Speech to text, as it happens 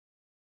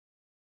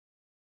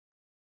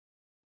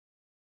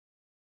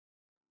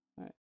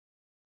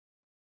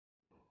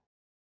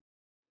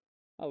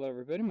Hello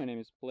everybody, my name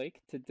is Blake.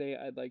 Today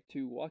I'd like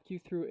to walk you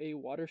through a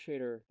water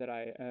shader that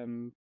I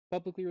am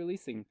publicly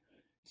releasing.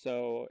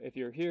 So if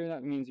you're here,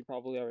 that means you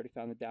probably already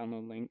found the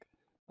download link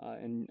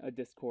in a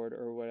Discord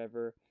or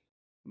whatever.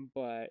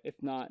 But if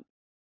not,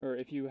 or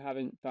if you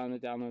haven't found the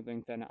download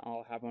link, then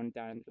I'll have one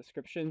down in the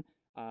description.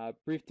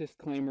 Brief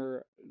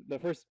disclaimer, the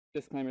first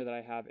disclaimer that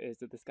I have is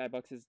that the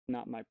skybox is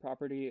not my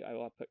property. I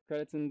will put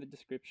credits in the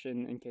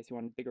description in case you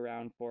want to dig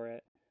around for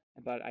it,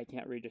 but I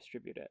can't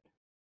redistribute it.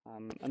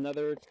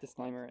 Another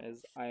disclaimer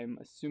is I'm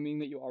assuming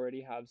that you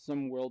already have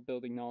some world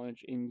building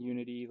knowledge in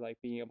Unity, like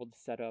being able to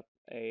set up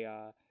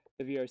the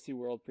VRC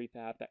world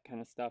prefab, that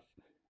kind of stuff.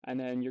 And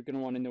then you're going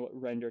to want to know what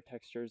render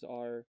textures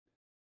are.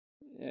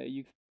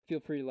 You feel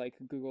free to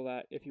Google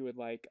that if you would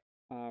like.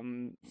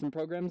 Some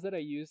programs that I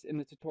use in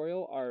the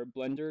tutorial are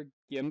Blender,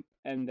 GIMP,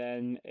 and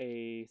then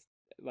the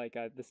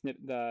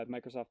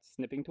Microsoft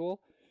snipping tool,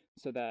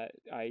 so that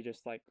I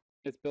just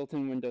it's built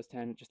in Windows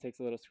 10. It just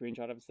takes a little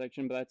screenshot of a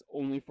section, but that's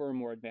only for a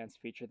more advanced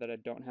feature that I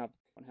don't have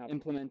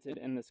implemented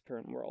in this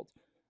current world.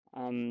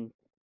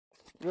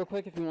 Real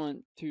quick, if you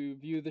want to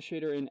view the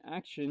shader in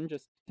action,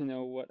 just to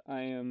know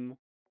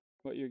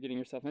what you're getting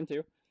yourself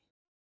into.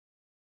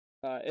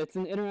 It's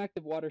an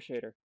interactive water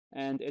shader,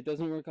 and it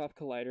doesn't work off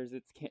colliders.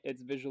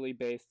 It's visually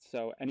based,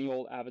 so any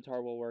old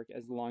avatar will work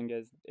as long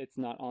as it's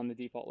not on the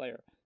default layer,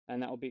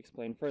 and that will be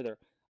explained further.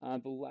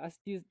 The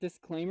last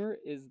disclaimer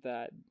is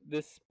that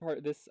this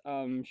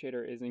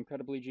shader is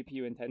incredibly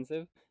GPU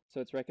intensive,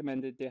 so it's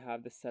recommended to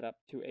have this set up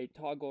to a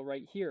toggle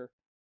right here.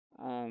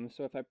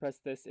 So if I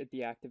press this, it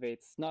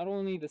deactivates not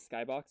only the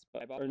skybox,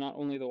 or not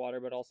only the water,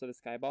 but also the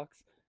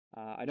skybox.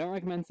 I don't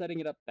recommend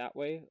setting it up that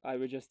way. I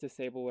would just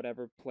disable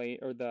whatever plane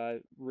or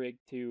the rig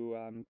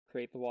to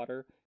create the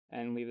water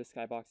and leave the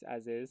skybox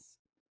as is.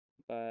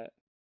 But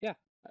yeah,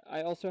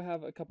 I also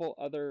have a couple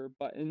other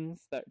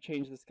buttons that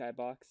change the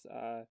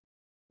skybox.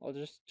 I'll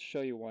just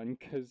show you one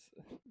because,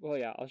 well,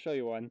 yeah, I'll show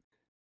you one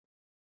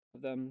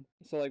of them.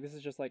 So this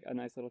is just a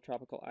nice little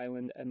tropical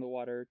island, and the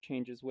water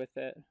changes with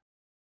it.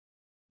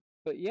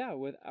 But yeah,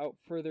 without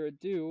further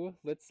ado,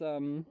 let's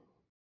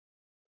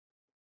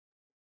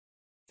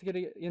get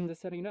into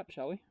setting it up,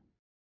 shall we?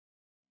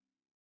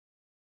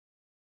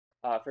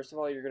 First of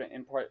all, you're going to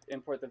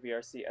import the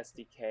VRC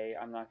SDK.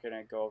 I'm not going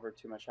to go over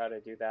too much how to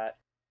do that.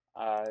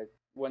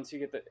 Once you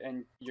get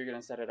and you're going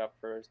to set it up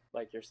for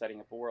you're setting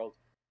up a world.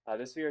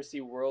 This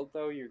VRC world,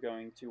 though, you're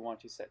going to want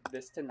to set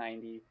this to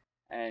 90,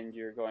 and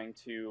you're going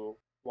to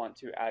want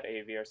to add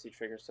a VRC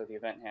trigger so the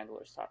event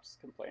handler stops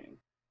complaining.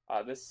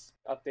 This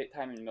update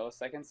time in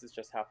milliseconds is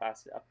just how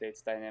fast it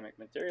updates dynamic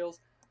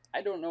materials.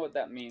 I don't know what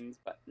that means,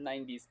 but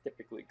 90 is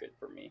typically good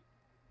for me.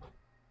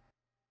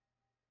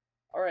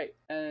 Alright,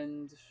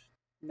 and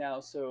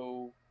now,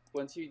 so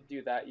once you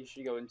do that, you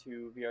should go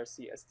into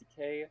VRC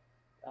SDK,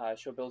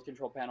 show build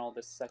control panel.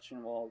 This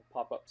section will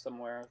pop up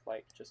somewhere,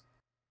 just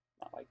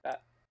not like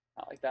that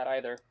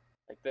either,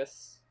 like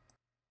this.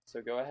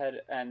 So go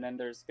ahead, and then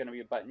there's going to be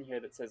a button here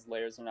that says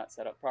layers are not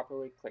set up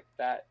properly. Click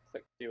that,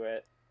 click do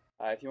it.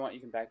 If you want, you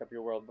can back up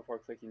your world before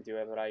clicking do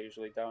it, but I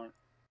usually don't.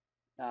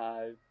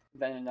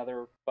 Then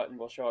another button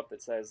will show up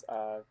that says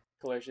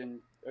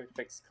collision, or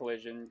fix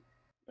collision,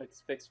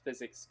 fix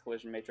physics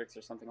collision matrix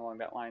or something along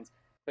that lines.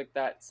 Click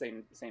that,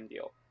 same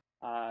deal.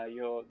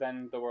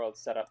 Then the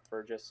world's set up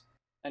for just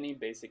any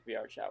basic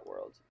VRChat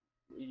world,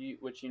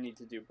 which you need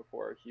to do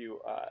before you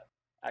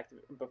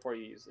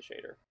use the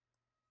shader.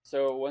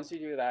 So once you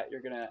do that,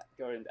 you're gonna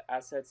go into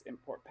Assets,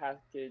 Import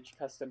Package,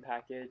 Custom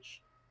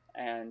Package,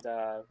 and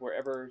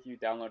wherever you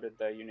downloaded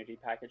the Unity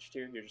package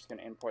to, you're just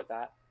gonna import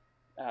that.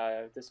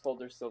 This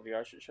folder still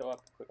VR should show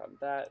up. Click on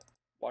that.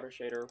 Water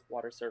shader,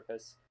 water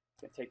surface.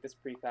 You can take this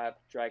prefab,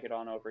 drag it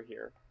on over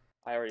here.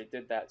 I already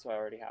did that, so I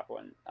already have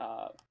one.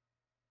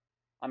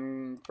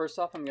 First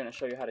off, I'm going to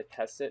show you how to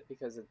test it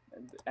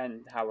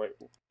and how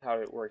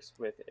it works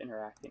with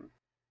interacting.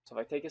 So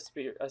if I take a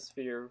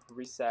sphere,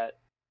 reset,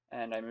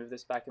 and I move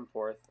this back and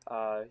forth,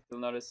 you'll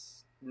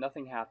notice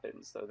nothing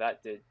happens. So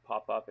that did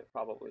pop up. It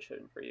probably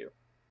shouldn't for you.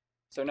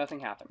 So nothing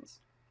happens.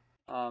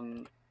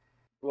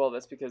 Well,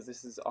 that's because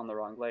this is on the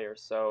wrong layer.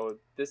 So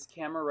this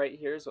camera right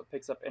here is what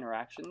picks up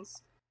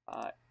interactions.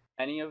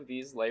 Any of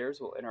these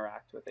layers will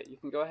interact with it. You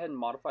can go ahead and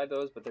modify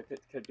those, but there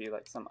could be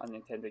some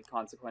unintended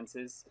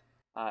consequences.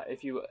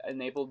 If you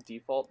enable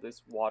default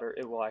this water,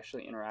 it will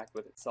actually interact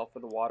with itself for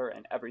the water,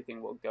 and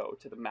everything will go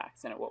to the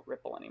max and it won't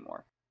ripple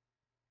anymore.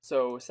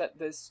 So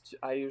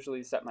I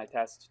usually set my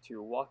test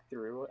to walk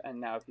through, and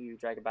now if you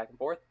drag it back and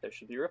forth, there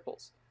should be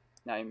ripples.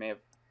 Now you may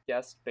have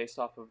guessed based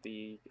off of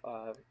the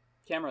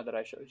camera that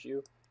I showed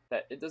you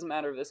that it doesn't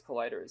matter if this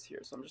collider is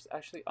here. So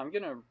I'm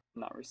gonna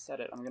not reset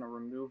it, I'm gonna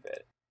remove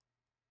it.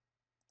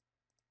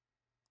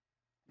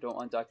 I don't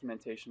want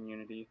documentation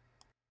Unity.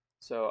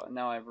 So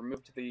now I've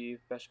removed the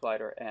mesh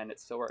collider and it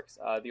still works.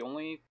 The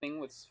only thing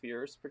with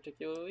spheres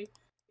particularly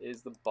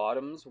is the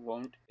bottoms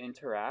won't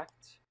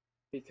interact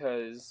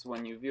because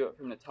when you view it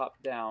from the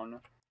top down,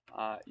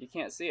 you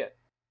can't see it.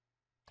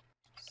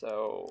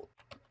 So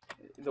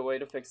the way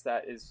to fix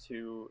that is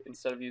to,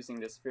 instead of using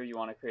this sphere, you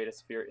want to create a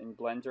sphere in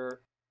Blender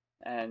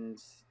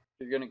and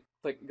you're going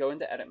to go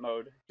into edit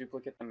mode,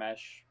 duplicate the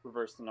mesh,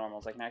 reverse the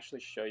normals. I can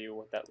actually show you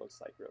what that looks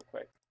like real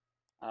quick,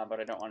 but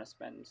I don't want to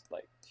spend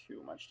like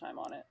too much time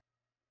on it.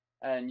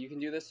 And you can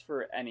do this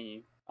for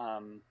any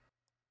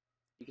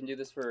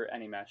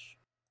mesh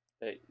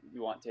that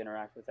you want to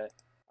interact with it.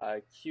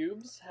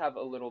 Cubes have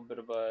a little bit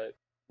of a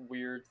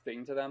weird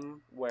thing to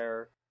them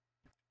where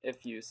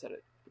if you set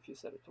it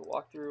to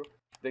walkthrough,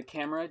 the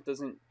camera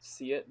doesn't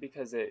see it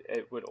because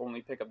it would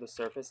only pick up the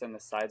surface and the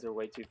sides are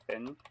way too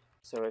thin.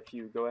 So if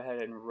you go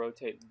ahead and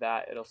rotate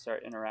that, it'll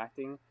start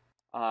interacting.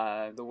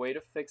 The way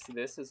to fix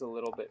this is a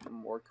little bit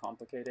more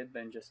complicated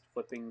than just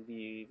flipping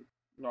the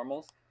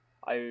normals.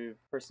 I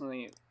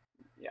personally,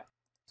 yeah.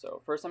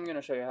 So first I'm going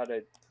to show you how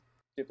to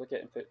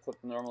duplicate and flip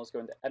the normals. Go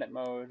into edit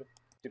mode,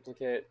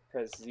 duplicate,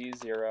 press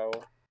Z0,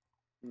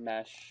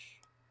 mesh,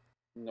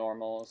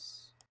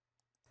 normals,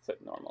 flip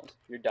normals.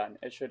 You're done.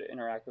 It should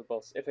interact with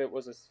both. If it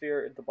was a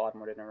sphere, the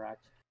bottom would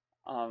interact.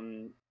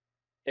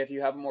 If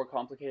you have more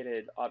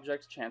complicated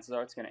objects, chances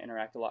are it's going to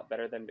interact a lot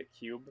better than the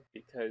cube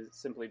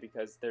simply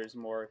because there's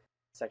more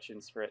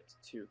sections for it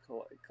to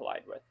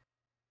collide with.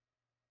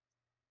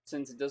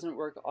 Since it doesn't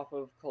work off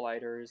of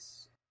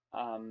colliders,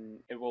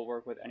 it will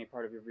work with any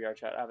part of your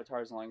VRChat avatar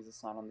as long as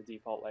it's not on the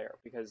default layer,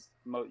 because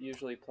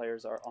usually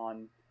players are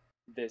on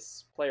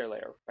this player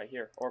layer right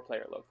here, or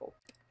player local.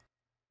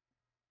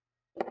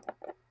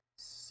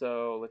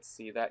 So let's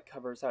see, that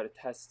covers how to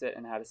test it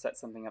and how to set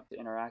something up to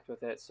interact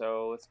with it.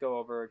 So let's go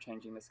over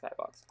changing the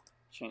skybox.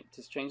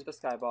 To change the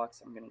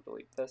skybox, I'm going to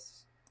delete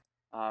this.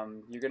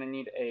 You're going to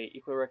need a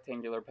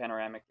equirectangular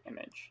panoramic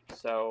image.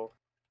 So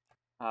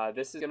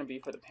this is going to be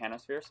for the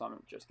panosphere, so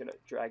I'm just going to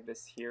drag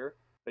this here.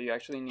 But you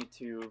actually need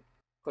to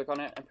click on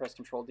it and press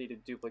Ctrl D to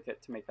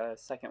duplicate to make a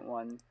second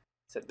one.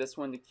 Set this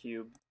one to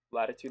cube,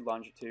 latitude,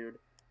 longitude,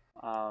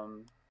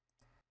 and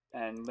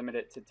limit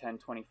it to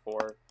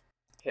 1024.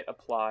 Hit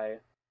apply,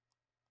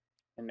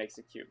 and makes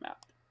a cube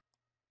map.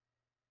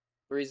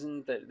 The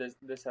reason that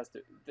this has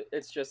to,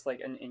 it's just like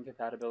an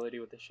incompatibility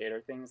with the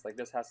shader things, like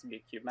this has to be a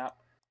cube map.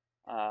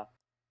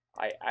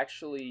 I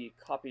actually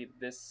copied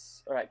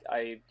this, or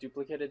I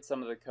duplicated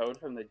some of the code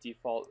from the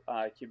default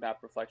cube map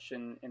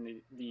reflection in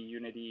the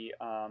Unity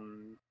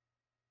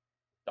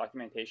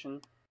documentation,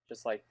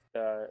 just like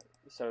the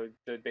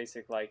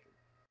basic like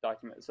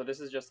document. So this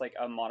is just like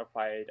a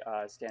modified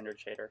standard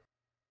shader.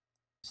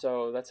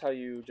 So that's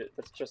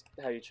just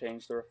how you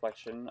change the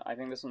reflection. I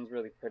think this one's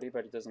really pretty,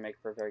 but it doesn't make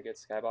for a very good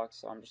skybox,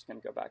 so I'm just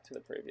going to go back to the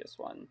previous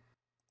one.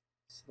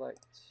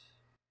 Select.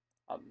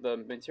 The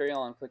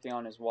material I'm clicking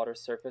on is water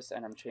surface,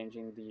 and I'm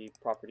changing the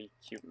property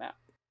cube map.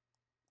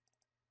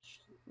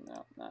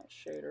 No, not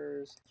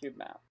shaders, cube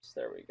maps.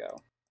 There we go.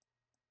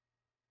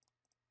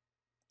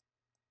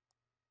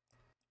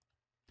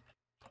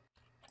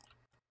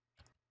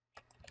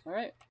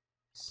 Alright,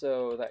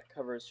 so that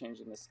covers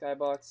changing the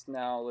skybox.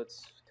 Now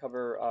let's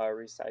cover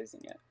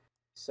resizing it.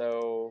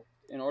 So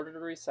in order to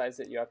resize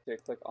it, you have to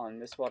click on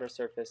this water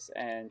surface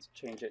and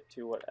change it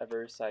to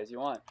whatever size you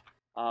want.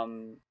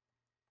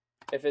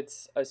 If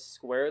it's a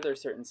square,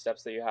 there's certain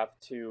steps that you have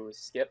to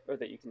skip, or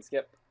that you can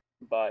skip,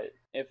 but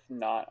if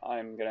not,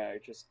 I'm gonna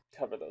just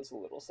cover those a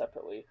little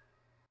separately.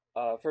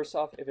 First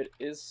off, if it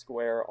is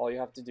square, all you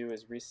have to do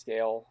is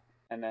rescale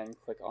and then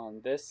click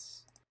on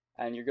this,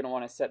 and you're going to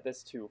want to set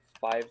this to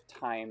 5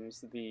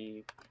 times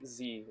the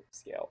Z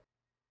scale.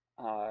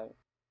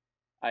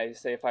 I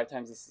say 5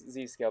 times the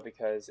Z scale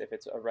because if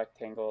it's a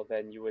rectangle,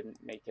 then you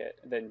wouldn't make it,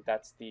 then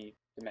that's the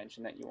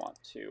dimension that you want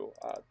to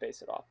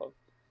base it off of.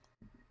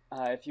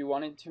 If you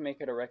wanted to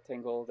make it a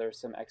rectangle, there's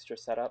some extra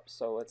setup,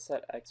 so let's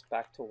set X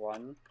back to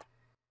 1.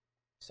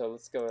 So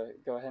let's go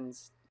ahead and,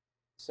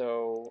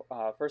 so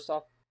first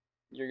off,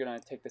 you're going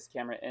to take this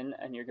camera in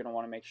and you're going to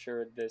want to make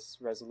sure this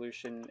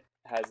resolution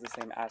has the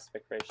same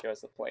aspect ratio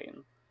as the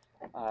plane.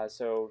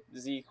 So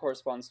Z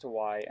corresponds to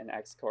Y and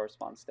X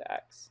corresponds to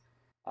X.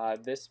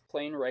 This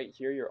plane right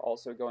here, you're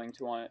also going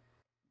to want,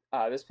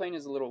 this plane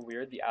is a little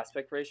weird. The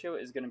aspect ratio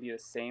is going to be the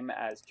same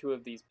as 2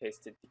 of these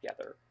pasted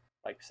together,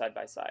 like side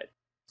by side.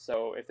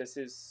 So if this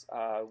is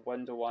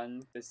 1 to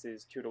 1, this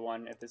is 2 to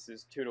 1. If this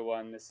is 2 to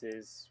 1, this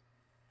is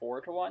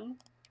 4 to 1.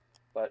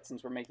 But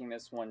since we're making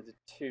this 1 to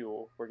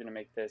 2, we're going to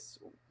make this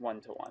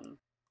 1 to 1.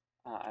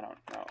 I don't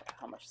know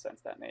how much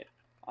sense that made.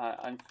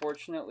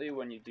 Unfortunately,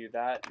 when you do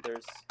that,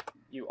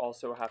 you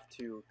also have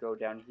to go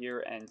down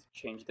here and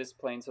change this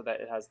plane so that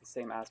it has the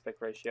same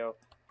aspect ratio.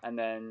 And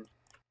then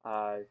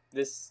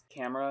this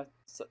camera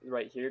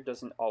right here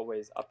doesn't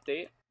always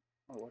update.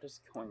 Oh, what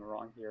is going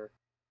wrong here?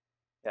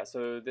 Yeah,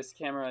 so this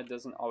camera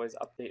doesn't always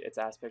update its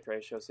aspect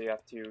ratio, so you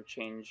have to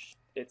change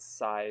its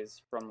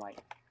size from like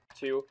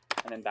 2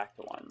 and then back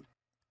to 1.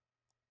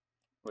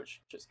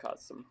 Which just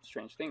caused some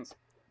strange things.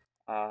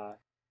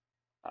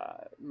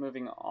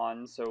 Moving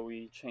on, so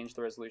we changed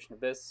the resolution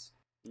of this.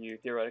 You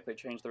theoretically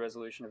change the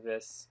resolution of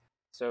this.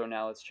 So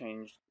now let's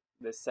change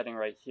this setting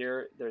right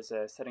here. There's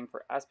a setting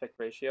for aspect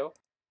ratio,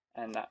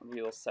 and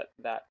we'll set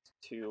that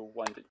to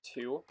 1 to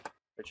 2,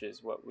 which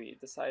is what we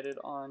decided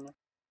on.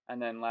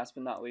 And then last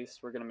but not least,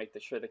 we're going to make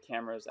sure the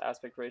camera's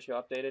aspect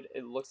ratio updated.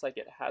 It looks like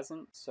it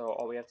hasn't, so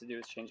all we have to do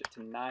is change it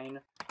to 9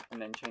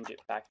 and then change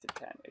it back to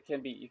 10. It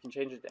can be, you can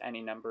change it to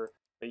any number,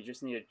 but you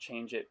just need to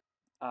change it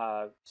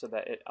so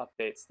that it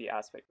updates the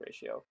aspect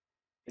ratio.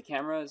 The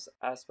camera's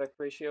aspect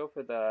ratio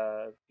for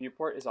the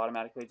viewport is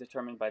automatically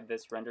determined by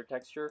this render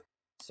texture,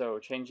 so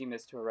changing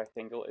this to a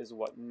rectangle is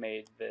what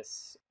made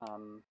this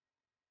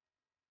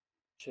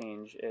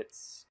change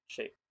its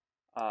shape.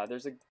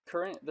 There's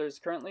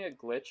currently a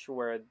glitch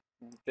where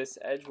this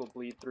edge will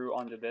bleed through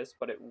onto this,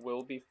 but it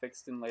will be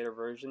fixed in later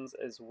versions,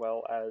 as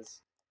well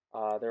as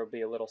there will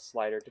be a little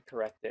slider to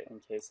correct it in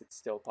case it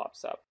still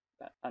pops up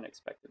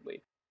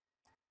unexpectedly.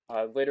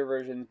 Later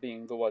versions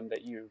being the one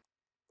that you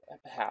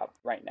have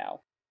right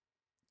now.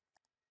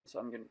 So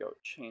I'm going to go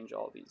change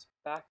all these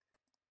back.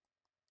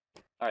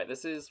 Alright,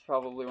 this is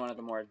probably one of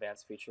the more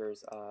advanced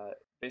features.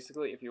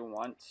 Basically, if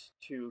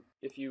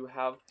you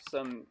have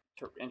some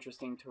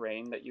interesting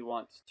terrain that you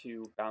want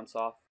to bounce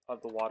off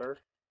of the water,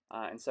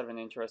 instead of an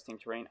interesting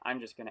terrain, I'm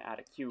just going to add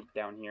a cube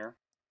down here.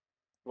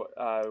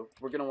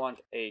 We're going to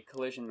want a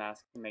collision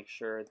mask to make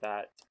sure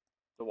that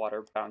the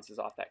water bounces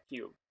off that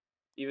cube.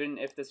 Even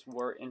if this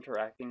were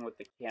interacting with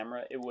the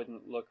camera, it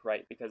wouldn't look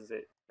right because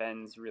it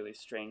bends really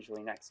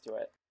strangely next to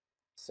it.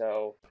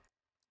 So,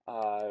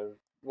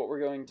 what we're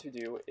going to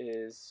do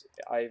is,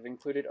 I've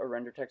included a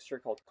render texture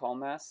called Call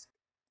Mask,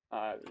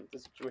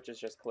 which is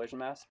just collision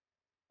mask.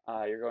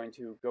 You're going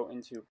to go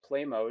into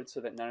play mode so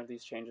that none of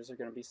these changes are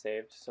going to be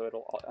saved, so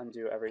it'll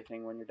undo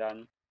everything when you're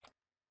done.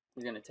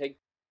 You're going to take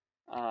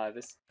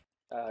this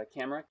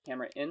camera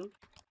in,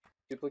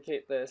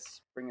 duplicate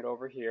this, bring it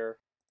over here,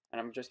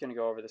 and I'm just going to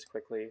go over this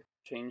quickly.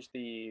 Change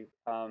the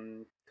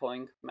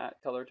culling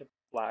color to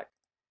black,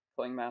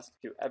 culling mask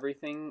to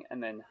everything,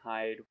 and then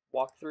hide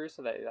walkthrough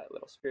so that that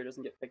little sphere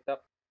doesn't get picked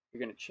up.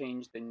 You're going to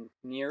change the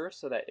near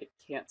so that it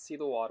can't see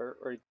the water,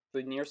 or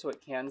the near so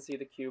it can see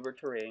the cube or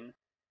terrain.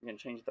 You're going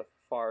to change the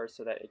far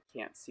so that it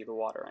can't see the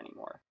water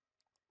anymore.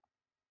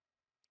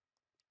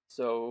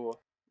 So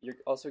you're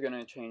also going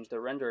to change the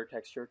render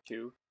texture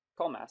to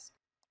call mask.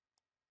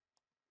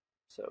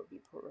 So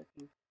viewport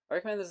rectangle. I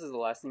recommend this is the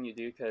last thing you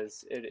do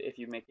because if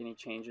you make any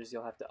changes,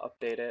 you'll have to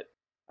update it.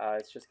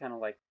 It's just kind of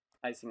like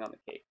icing on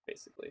the cake,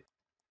 basically.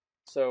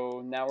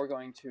 So now we're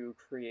going to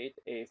create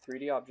a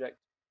 3D object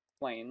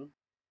plane,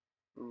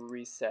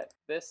 reset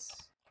this,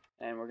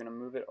 and we're going to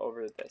move it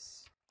over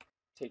this.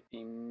 Take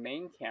the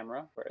main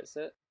camera, where is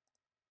it?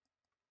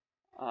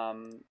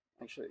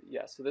 Actually,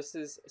 yeah, so this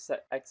is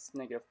set x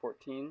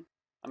 -14.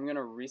 I'm going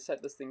to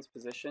reset this thing's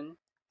position,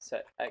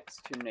 set x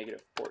to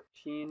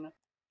 -14,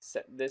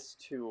 set this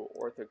to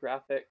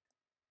orthographic,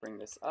 bring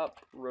this up,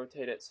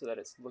 rotate it so that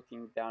it's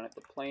looking down at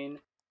the plane.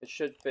 It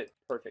should fit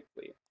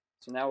perfectly.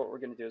 So now what we're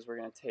going to do is we're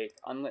going to take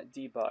unlit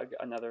debug,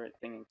 another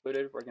thing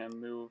included, we're going to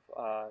move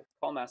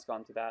call mask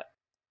onto that,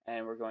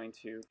 and we're going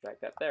to drag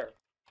that there.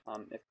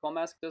 If call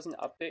mask doesn't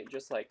update,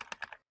 just like,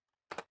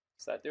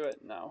 does that do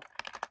it? No.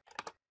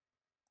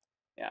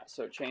 Yeah,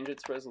 so change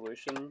its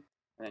resolution, and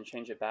then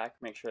change it back,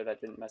 make sure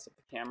that didn't mess up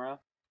the camera.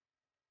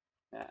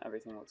 Yeah,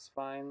 everything looks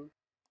fine.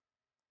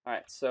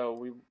 Alright,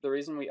 so the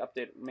reason we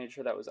made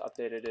sure that was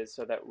updated is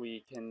so that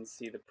we can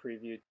see the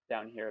preview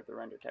down here of the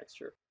render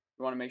texture.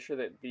 We want to make sure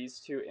that these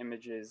two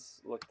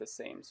images look the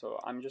same. So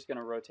I'm just going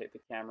to rotate the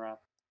camera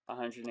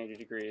 180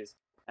 degrees,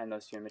 and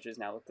those two images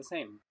now look the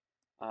same.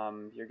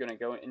 You're going to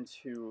go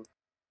into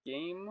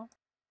game,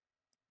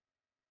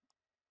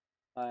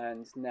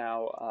 and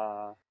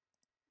now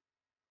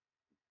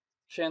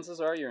chances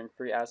are you're in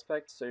free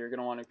aspect, so you're going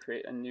to want to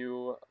create a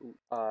new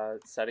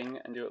setting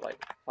and do it like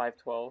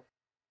 512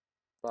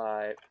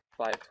 by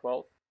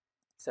 512.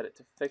 Set it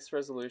to fixed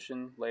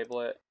resolution,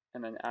 label it,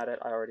 and then add it.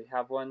 I already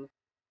have one.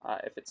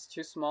 If it's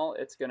too small,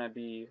 it's gonna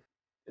be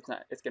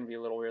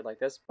a little weird like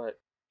this. But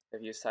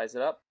if you size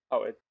it up,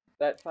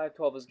 that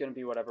 512 is gonna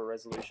be whatever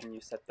resolution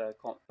you set the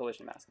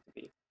collision mask to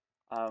be.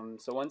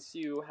 So once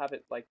you have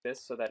it like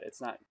this, so that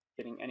it's not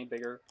getting any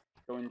bigger,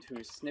 go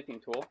into snipping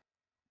tool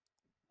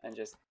and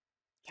just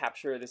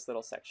capture this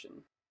little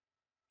section.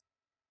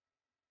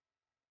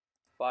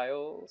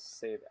 File,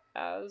 save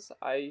as.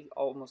 I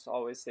almost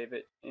always save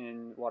it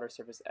in water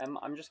surface M.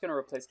 I'm just going to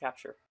replace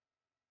capture.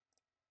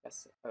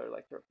 Yes, I would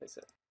like to replace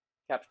it.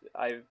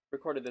 I've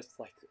recorded this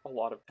like a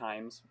lot of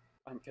times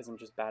because I'm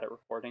just bad at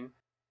recording.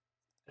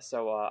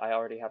 So I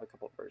already have a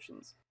couple of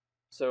versions.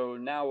 So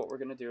now what we're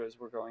going to do is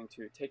we're going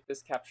to take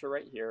this capture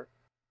right here,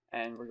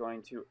 and we're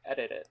going to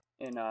edit it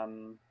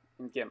in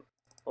GIMP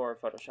or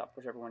Photoshop,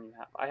 whichever one you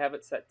have. I have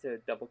it set to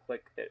double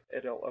click.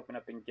 It'll open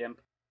up in GIMP.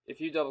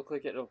 If you double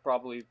click it, it'll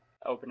probably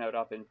open it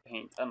up in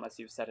Paint unless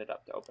you've set it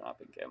up to open up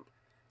in GIMP.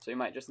 So you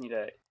might just need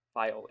a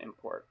file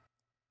import.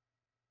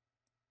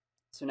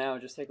 So now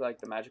just take like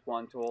the magic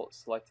wand tool,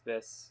 select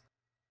this,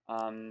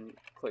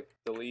 click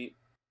delete,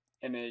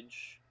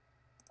 image,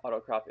 auto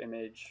crop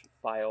image,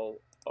 file,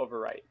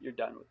 overwrite.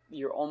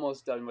 You're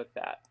almost done with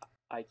that.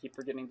 I keep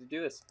forgetting to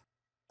do this.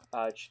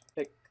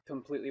 Pick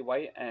completely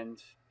white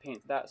and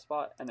paint that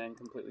spot, and then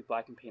completely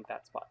black and paint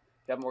that spot.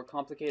 you have more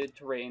complicated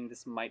terrain,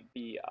 this might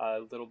be a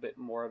little bit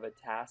more of a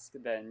task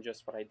than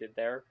just what I did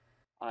there.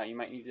 You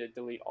might need to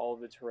delete all of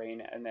the terrain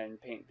and then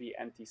paint the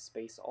empty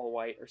space all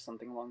white or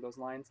something along those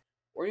lines.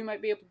 Or you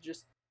might be able to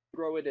just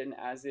throw it in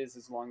as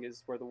long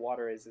as where the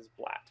water is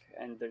black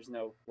and there's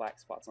no black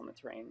spots on the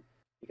terrain,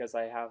 because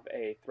I have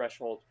a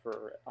threshold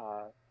for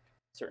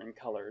certain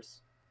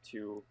colors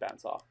to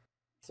bounce off.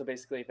 So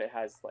basically if it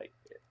has like,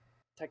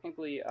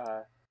 technically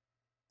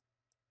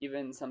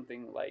even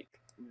something like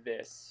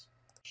this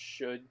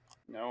should,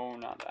 no,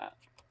 not that.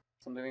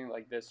 Something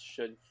like this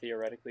should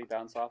theoretically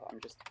bounce off. I'm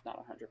just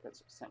not 100%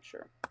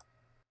 sure.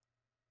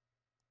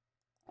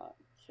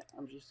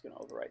 I'm just going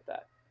to overwrite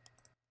that.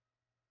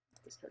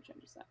 This card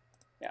changes that.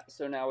 Yeah,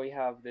 so now we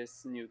have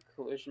this new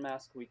collision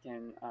mask. We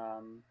can, I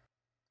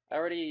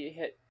already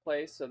hit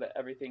play so that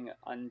everything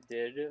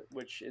undid,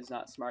 which is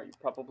not smart. You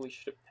probably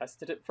should have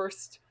tested it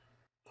first,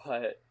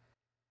 but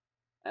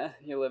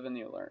you live and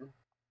you learn.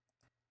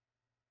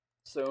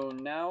 So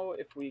now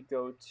if we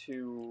go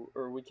to,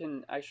 or we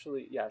can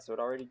actually, yeah, so it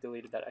already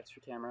deleted that extra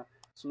camera.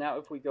 So now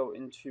if we go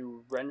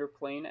into render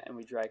plane and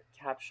we drag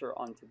capture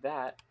onto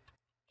that,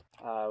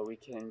 we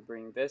can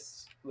bring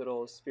this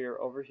little sphere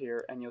over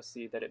here and you'll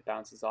see that it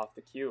bounces off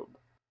the cube.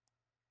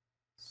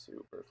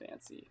 Super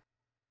fancy.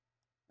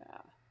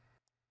 Yeah.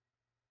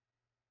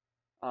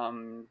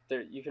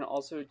 There, you can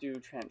also do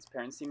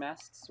transparency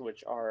masks,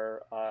 which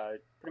are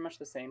pretty much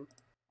the same.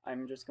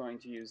 I'm just going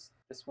to use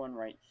this one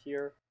right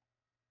here.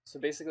 So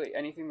basically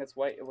anything that's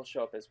white, it will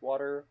show up as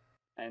water,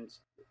 and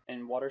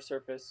in water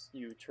surface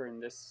you turn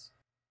this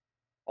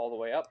all the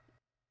way up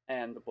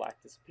and the black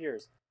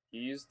disappears.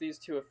 You use these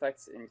two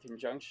effects in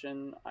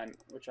conjunction,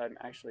 which I'm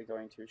actually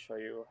going to show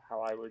you how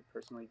I would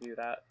personally do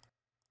that.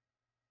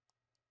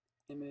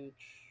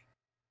 Image,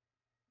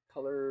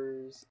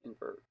 colors,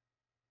 invert,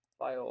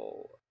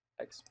 file,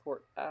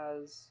 export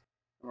as,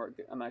 and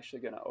I'm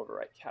actually going to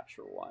overwrite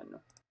capture one.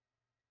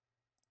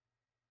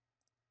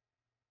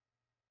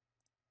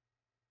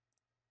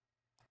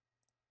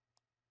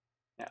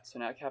 Yeah, so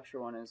now capture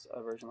one is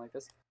a version like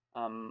this.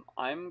 I'm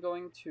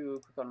going to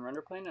click on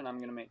render plane and I'm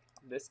going to make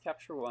this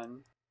capture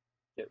one,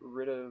 get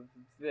rid of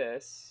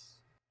this.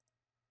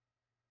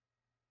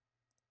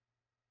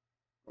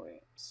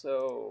 Wait,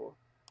 so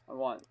I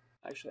want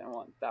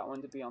that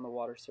one to be on the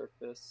water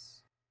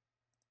surface.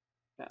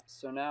 Yeah,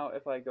 so now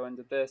if I go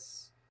into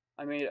this,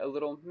 I made a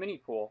little mini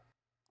pool.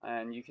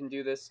 And you can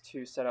do this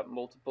to set up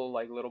multiple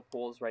like little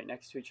pools right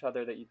next to each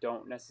other that you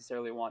don't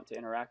necessarily want to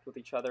interact with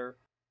each other.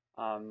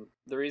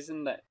 The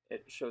reason that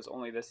it shows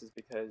only this is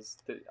because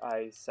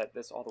I set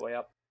this all the way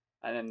up,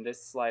 and then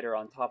this slider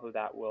on top of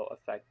that will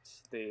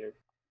affect the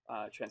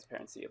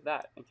transparency of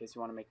that in case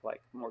you want to make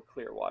like more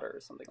clear water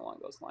or something along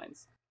those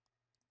lines.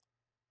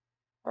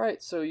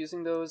 Alright, so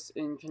using those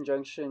in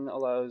conjunction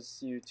allows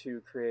you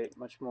to create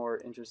much more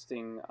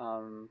interesting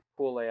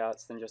pool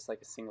layouts than just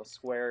like a single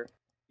square.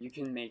 You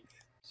can make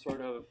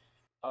sort of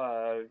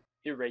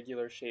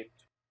irregular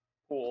shaped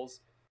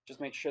pools. Just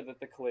make sure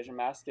that the collision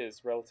mask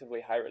is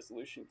relatively high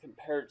resolution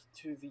compared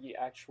to the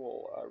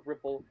actual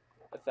ripple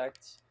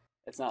effect.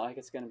 It's not like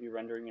it's going to be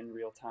rendering in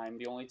real time.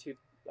 The only two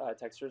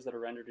textures that are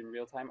rendered in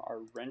real time are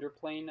render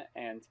plane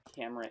and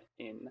camera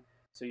in,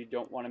 so you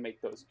don't want to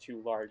make those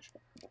too large.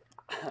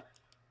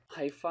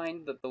 I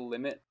find that the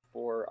limit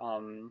for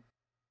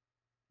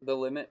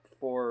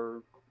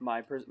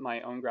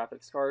my own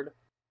graphics card,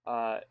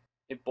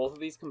 if both of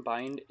these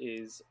combined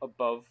is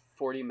above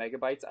 40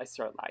 megabytes, I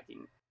start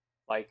lagging.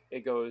 Like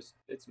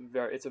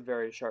it's a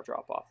very sharp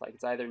drop off. Like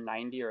it's either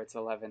 90 or it's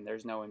 11.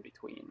 There's no in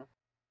between.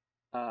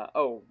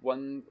 Oh,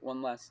 one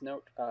last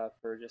note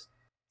for just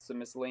some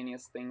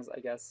miscellaneous things, I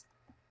guess.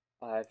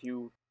 If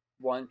you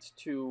want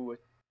to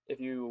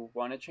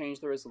change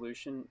the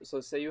resolution,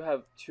 so say you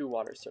have two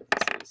water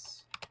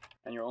surfaces,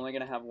 and you're only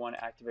going to have one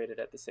activated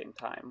at the same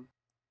time.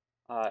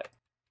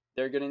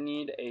 They're going to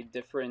need a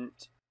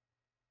different.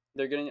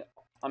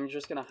 I'm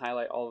just going to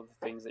highlight all of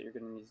the things that you're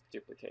going to need to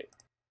duplicate.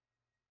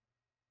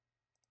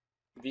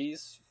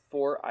 These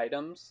 4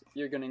 items,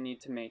 you're going to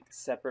need to make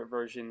separate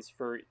versions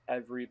for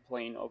every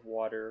plane of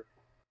water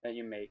that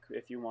you make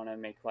if you want to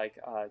make like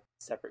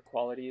separate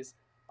qualities.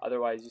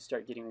 Otherwise you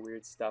start getting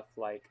weird stuff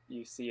like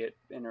you see it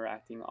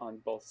interacting on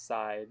both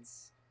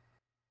sides,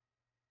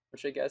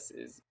 which I guess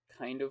is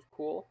kind of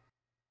cool.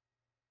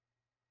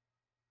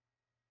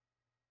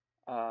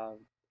 I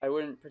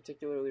wouldn't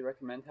particularly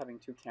recommend having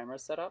 2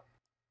 cameras set up,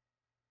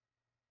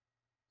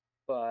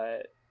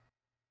 but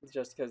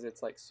just because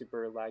it's like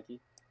super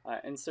laggy.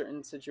 In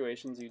certain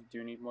situations you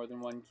do need more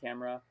than 1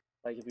 camera.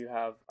 Like if you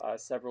have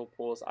several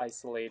pools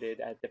isolated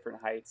at different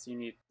heights, you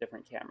need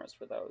different cameras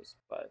for those.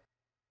 But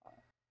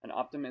an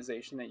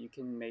optimization that you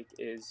can make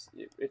is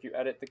if you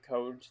edit the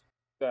code,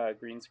 the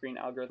green screen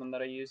algorithm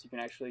that I use, you can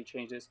actually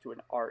change this to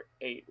an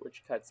R8,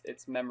 which cuts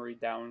its memory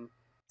down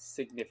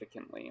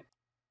significantly.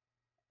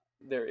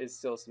 There is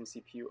still some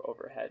CPU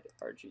overhead,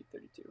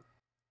 RG32.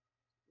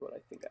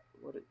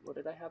 What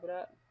did I have it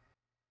at?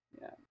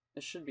 Yeah,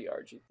 it should be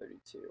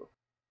RG32.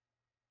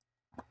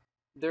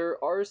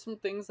 There are some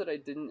things that I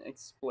didn't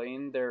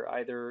explain. They're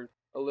either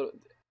a little,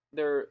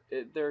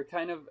 they're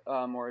kind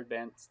of more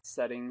advanced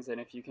settings, and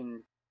if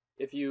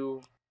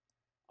you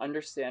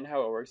understand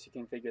how it works, you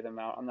can figure them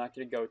out. I'm not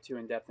going to go too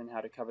in depth in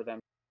how to cover them.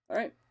 All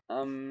right.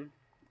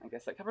 I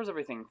guess that covers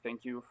everything.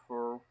 Thank you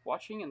for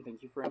watching, and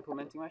thank you for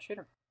implementing my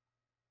shader.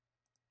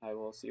 I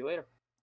will see you later.